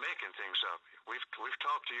 I'm not making things up. We've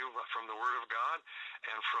talked to you from the Word of God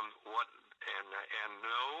and from what and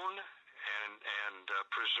known and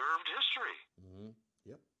preserved history. Mm-hmm.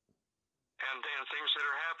 Yep. And things that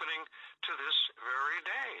are happening to this very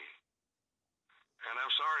day. And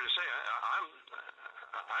I'm sorry to say,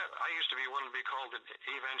 I used to be one to be called an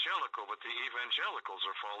evangelical, but the evangelicals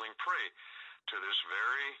are falling prey to this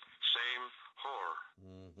very same horror.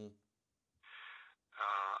 Mm-hmm.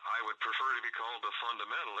 I would prefer to be called a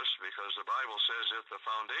fundamentalist, because the Bible says if the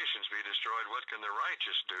foundations be destroyed, what can the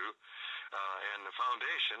righteous do? And the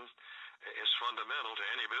foundation is fundamental to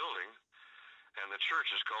any building, and the church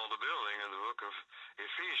is called a building in the book of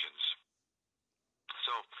Ephesians.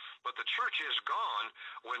 So, but the church is gone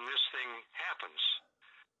when this thing happens.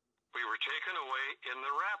 We were taken away in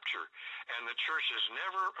the rapture, and the church is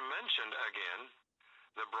never mentioned again.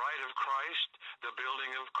 The bride of Christ, the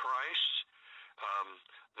building of Christ,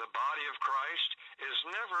 the body of Christ is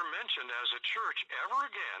never mentioned as a church ever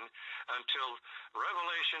again until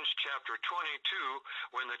Revelations chapter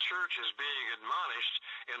 22, when the church is being admonished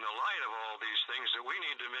in the light of all these things that we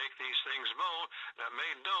need to make these things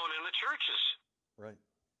made known in the churches. Right.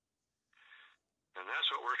 And that's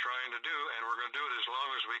what we're trying to do, and we're going to do it as long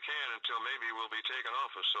as we can until maybe we'll be taken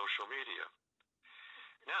off of social media.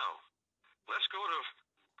 Now, let's go to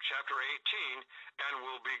chapter 18, and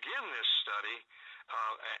we'll begin this study,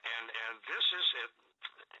 and this is it,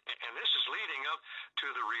 and this is leading up to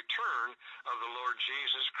the return of the Lord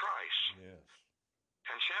Jesus Christ. Yes.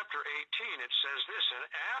 And chapter 18, it says this, and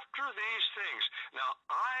after these things, now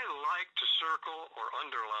I like to circle or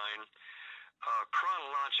underline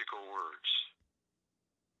chronological words.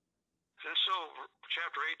 And so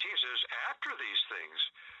chapter 18 says, after these things,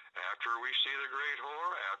 after we see the great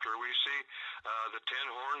whore, after we see the 10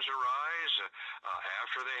 horns arise,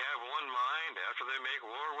 after they have one mind, after they make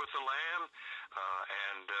war with the Lamb,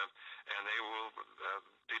 and they will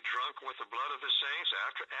be drunk with the blood of the saints.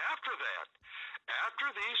 After that,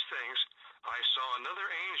 after these things, I saw another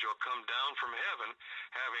angel come down from heaven,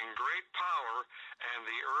 having great power, and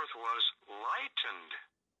the earth was lightened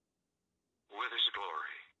with his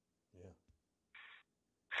glory. Yeah.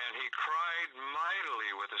 And he cried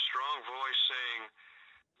mightily with a strong voice, saying,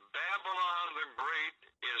 Babylon the Great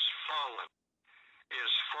is fallen,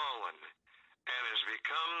 and has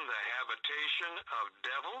become the habitation of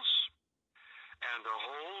devils, and the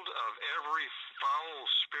hold of every foul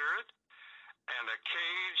spirit, and a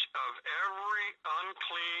cage of every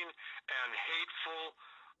unclean and hateful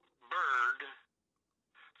bird.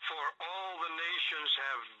 For all the nations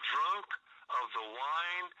have drunk of the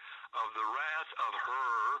wine of the wrath of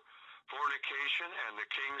her fornication, and the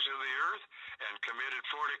kings of the earth, and committed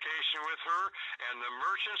fornication with her, and the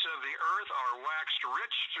merchants of the earth are waxed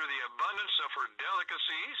rich through the abundance of her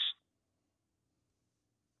delicacies.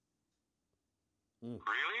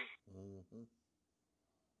 Really? Mm-hmm.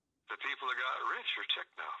 The people that got rich are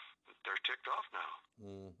ticked now. They're ticked off now.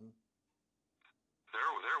 Mm-hmm.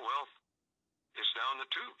 Their wealth is down the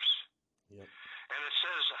tubes. Yep. And it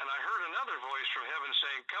says, and I heard another voice from heaven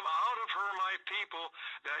saying, Come out of her, my people,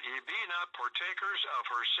 that ye be not partakers of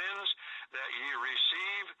her sins, that ye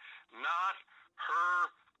receive not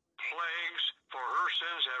her plagues, for her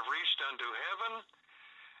sins have reached unto heaven,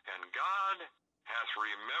 and God hath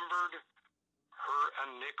remembered her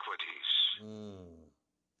iniquities.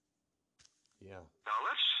 Yeah. Now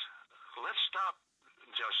let's stop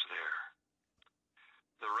just there.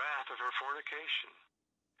 The wrath of her fornication.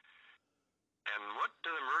 And what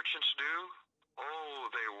do the merchants do?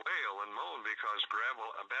 Oh, they wail and moan because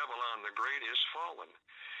Babylon the Great is fallen.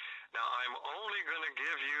 Now, I'm only going to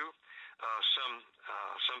give you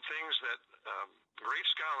some things that great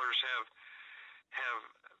scholars have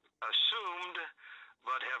assumed,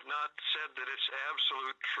 but have not said that it's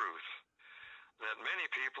absolute truth. That many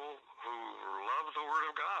people who love the Word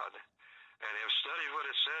of God and have studied what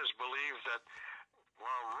it says believe that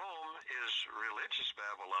while Rome is religious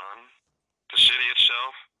Babylon, the city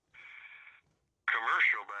itself,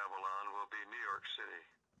 commercial Babylon will be New York City.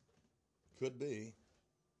 Could be.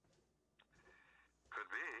 Could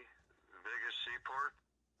be. The biggest seaport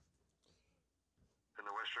in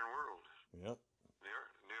the Western world. Yep.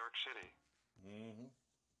 New York City. Mm-hmm.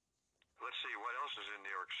 Let's see, what else is in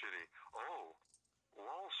New York City? Oh,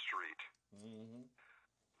 Wall Street. Mm-hmm.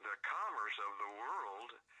 The commerce of the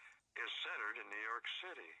world is centered in New York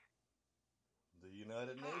City. The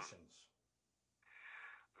United Nations.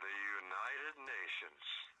 The United Nations.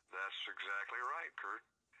 That's exactly right, Kurt.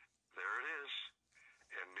 There it is,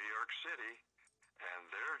 in New York City, and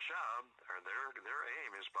their job, or their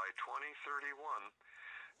aim is by 2031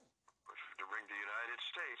 to bring the United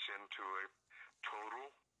States into a total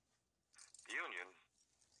union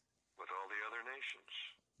with all the other nations.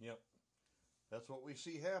 Yep. That's what we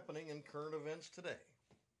see happening in current events today.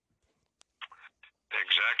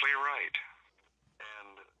 Exactly right.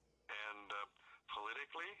 And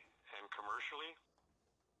politically and commercially,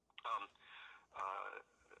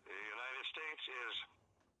 the United States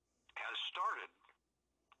has started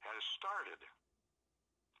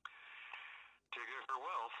to give her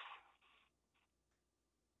wealth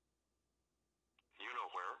know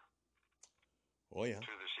where? Oh, yeah.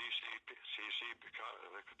 To the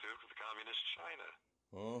the communist China,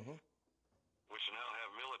 Uh-huh. which now have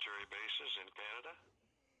military bases in Canada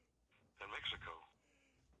and Mexico.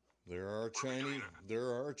 There are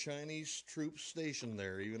Chinese troops stationed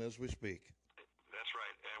there even as we speak. That's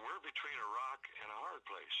right, and we're between a rock and a hard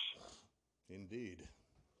place. Indeed.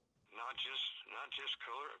 Not just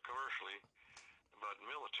commercially, but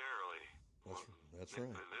militarily. That's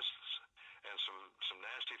right. And some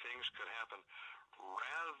nasty things could happen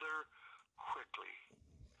rather quickly.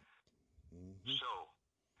 Mm-hmm. So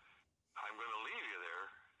I'm going to leave you there.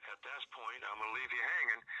 At that point, I'm going to leave you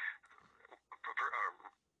hanging,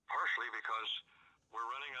 partially because we're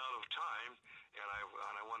running out of time, and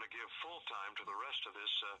I want to give full time to the rest of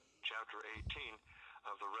this chapter 18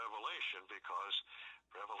 of the Revelation, because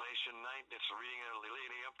Revelation 9, it's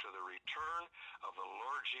leading up to the return of the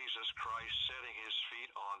Lord Jesus Christ setting his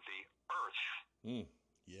feet on the earth.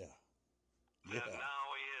 Yeah. That now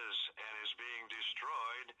is being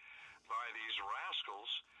destroyed by these rascals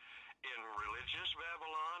in religious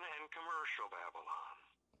Babylon and commercial Babylon.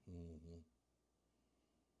 Mm-hmm.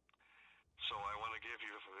 So I want to give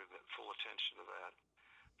you full attention to that.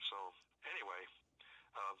 So anyway,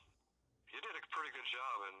 you did a pretty good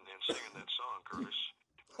job in singing that song, Curtis.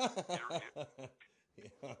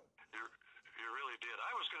 You really did.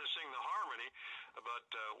 I was going to sing the harmony, but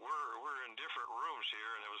we're in different rooms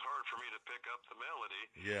here, and it was hard for me to pick up the melody.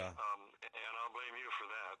 Yeah. And I'll blame you for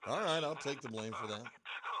that. All right, I'll take the blame for that.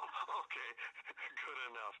 Okay, good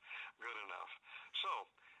enough. So,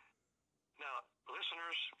 now,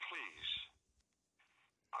 listeners, please,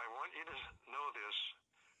 I want you to know this.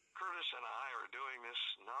 Curtis and I are doing this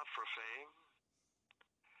not for fame,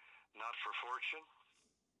 not for fortune,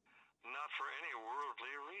 not for any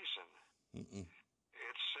worldly reason. Mm-mm.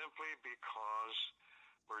 It's simply because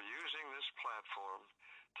we're using this platform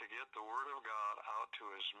to get the Word of God out to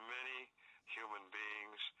as many human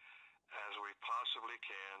beings as we possibly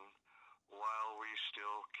can while we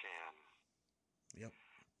still can. Yep.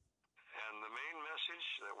 And the main message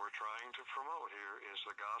that we're trying to promote here is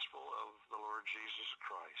the gospel of the Lord Jesus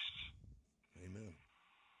Christ. Amen.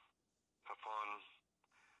 Upon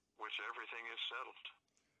which everything is settled.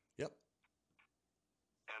 Yep.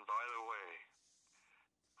 And by the way,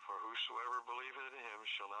 for whosoever believeth in him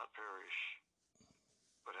shall not perish,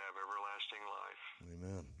 but have everlasting life.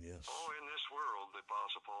 Amen. Yes. Oh, in this world, the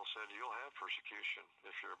Apostle Paul said, you'll have persecution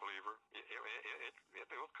if you're a believer.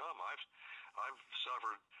 It will come. I've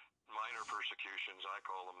suffered minor persecutions, I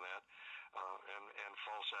call them that, and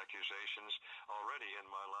false accusations already in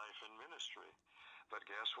my life and ministry. But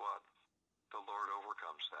guess what? The Lord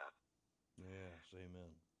overcomes that. Yes.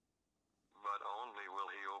 Amen. But only will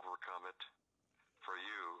he overcome it for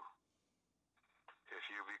you if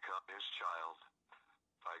you become his child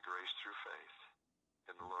by grace through faith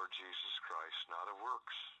in the Lord Jesus Christ, not of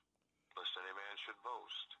works, lest any man should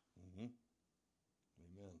boast. Mm-hmm.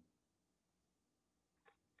 Amen.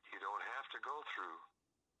 You don't have to go through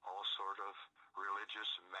all sort of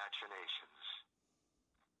religious machinations.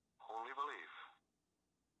 Only believe.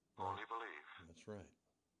 Right. Only believe. That's right.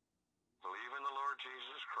 Believe in the Lord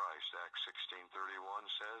Jesus Christ. Acts 16:31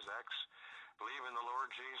 says, believe in the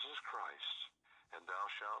Lord Jesus Christ, and thou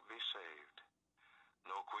shalt be saved.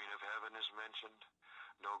 No Queen of Heaven is mentioned.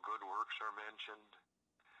 No good works are mentioned.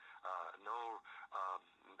 No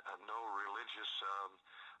religious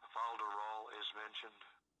falderall is mentioned.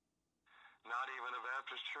 Not even a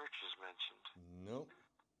Baptist church is mentioned. Nope.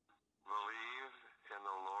 Believe in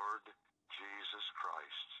the Lord Jesus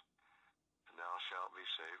Christ, and thou shalt be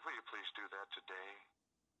saved. Will you please do that today?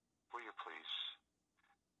 Will you please?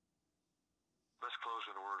 Let's close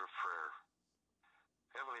with a word of prayer.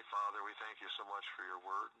 Heavenly Father, we thank you so much for your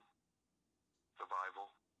word, the Bible.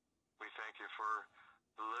 We thank you for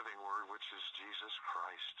the living word, which is Jesus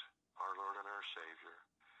Christ, our Lord and our Savior.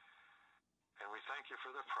 And we thank you for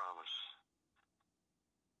the promise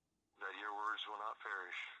that your words will not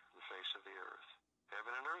perish from the face of the earth.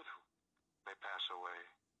 Heaven and earth may pass away,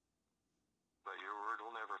 but your word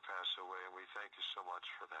will never pass away, and we thank you so much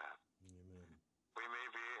for that. Amen. We may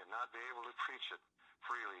not be able to preach it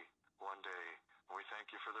freely one day. We thank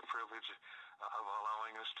you for the privilege of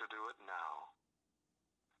allowing us to do it now.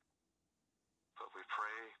 But we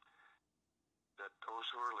pray that those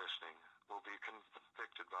who are listening will be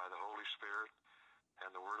convicted by the Holy Spirit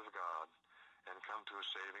and the Word of God and come to a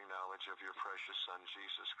saving knowledge of your precious Son,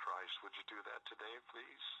 Jesus Christ. Would you do that today,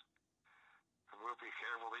 please? And we'll be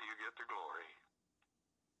careful that you get the glory,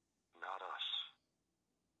 not us.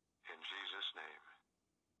 In Jesus' name,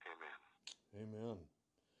 amen. Amen.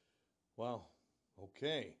 Wow.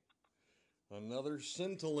 Okay. Another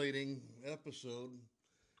scintillating episode.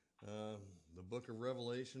 The book of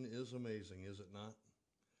Revelation is amazing, is it not?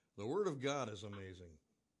 The Word of God is amazing.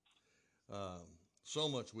 So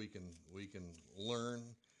much we can learn.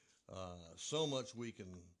 So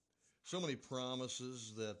many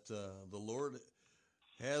promises that the Lord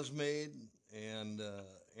has made and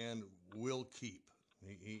will keep.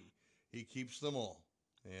 He keeps them all,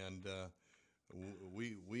 and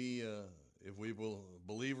we if we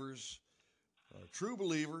believers, true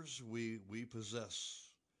believers, we possess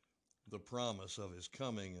the promise of His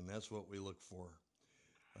coming, and that's what we look for.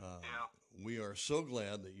 We are so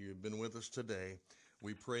glad that you've been with us today.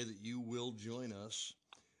 We pray that you will join us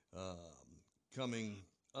coming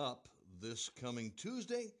up this coming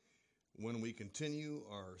Tuesday when we continue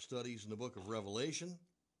our studies in the book of Revelation.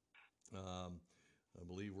 I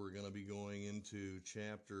believe we're going to be going into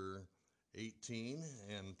chapter 18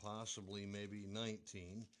 and possibly maybe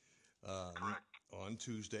 19 on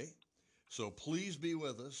Tuesday. So please be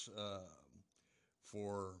with us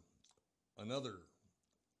for another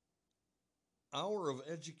hour of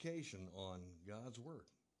education on God's Word.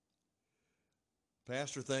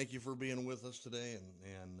 Pastor, thank you for being with us today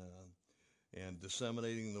and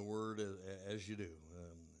disseminating the Word as you do.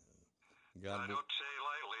 I don't say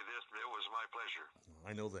lightly this, but it was my pleasure.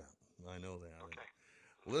 I know that. Okay.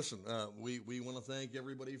 Listen, we want to thank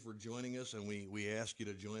everybody for joining us, and we ask you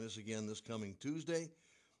to join us again this coming Tuesday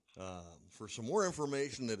for some more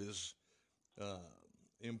information that is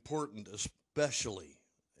important, especially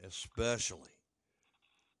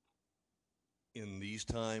in these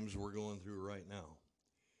times we're going through right now.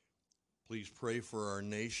 Please pray for our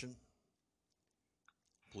nation.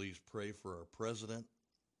 Please pray for our president.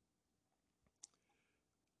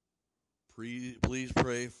 Please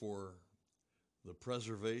pray for the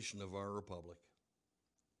preservation of our republic.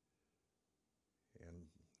 And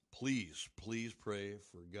please pray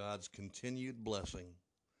for God's continued blessing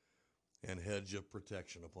and hedge of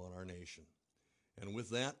protection upon our nation. And with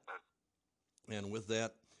that,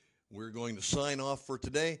 we're going to sign off for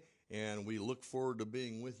today, and we look forward to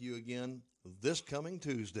being with you again this coming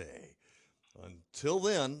Tuesday. Until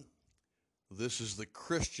then, this is the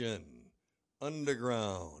Christian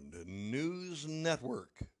Underground News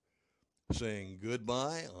Network saying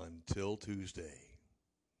goodbye until Tuesday.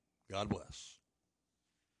 God bless.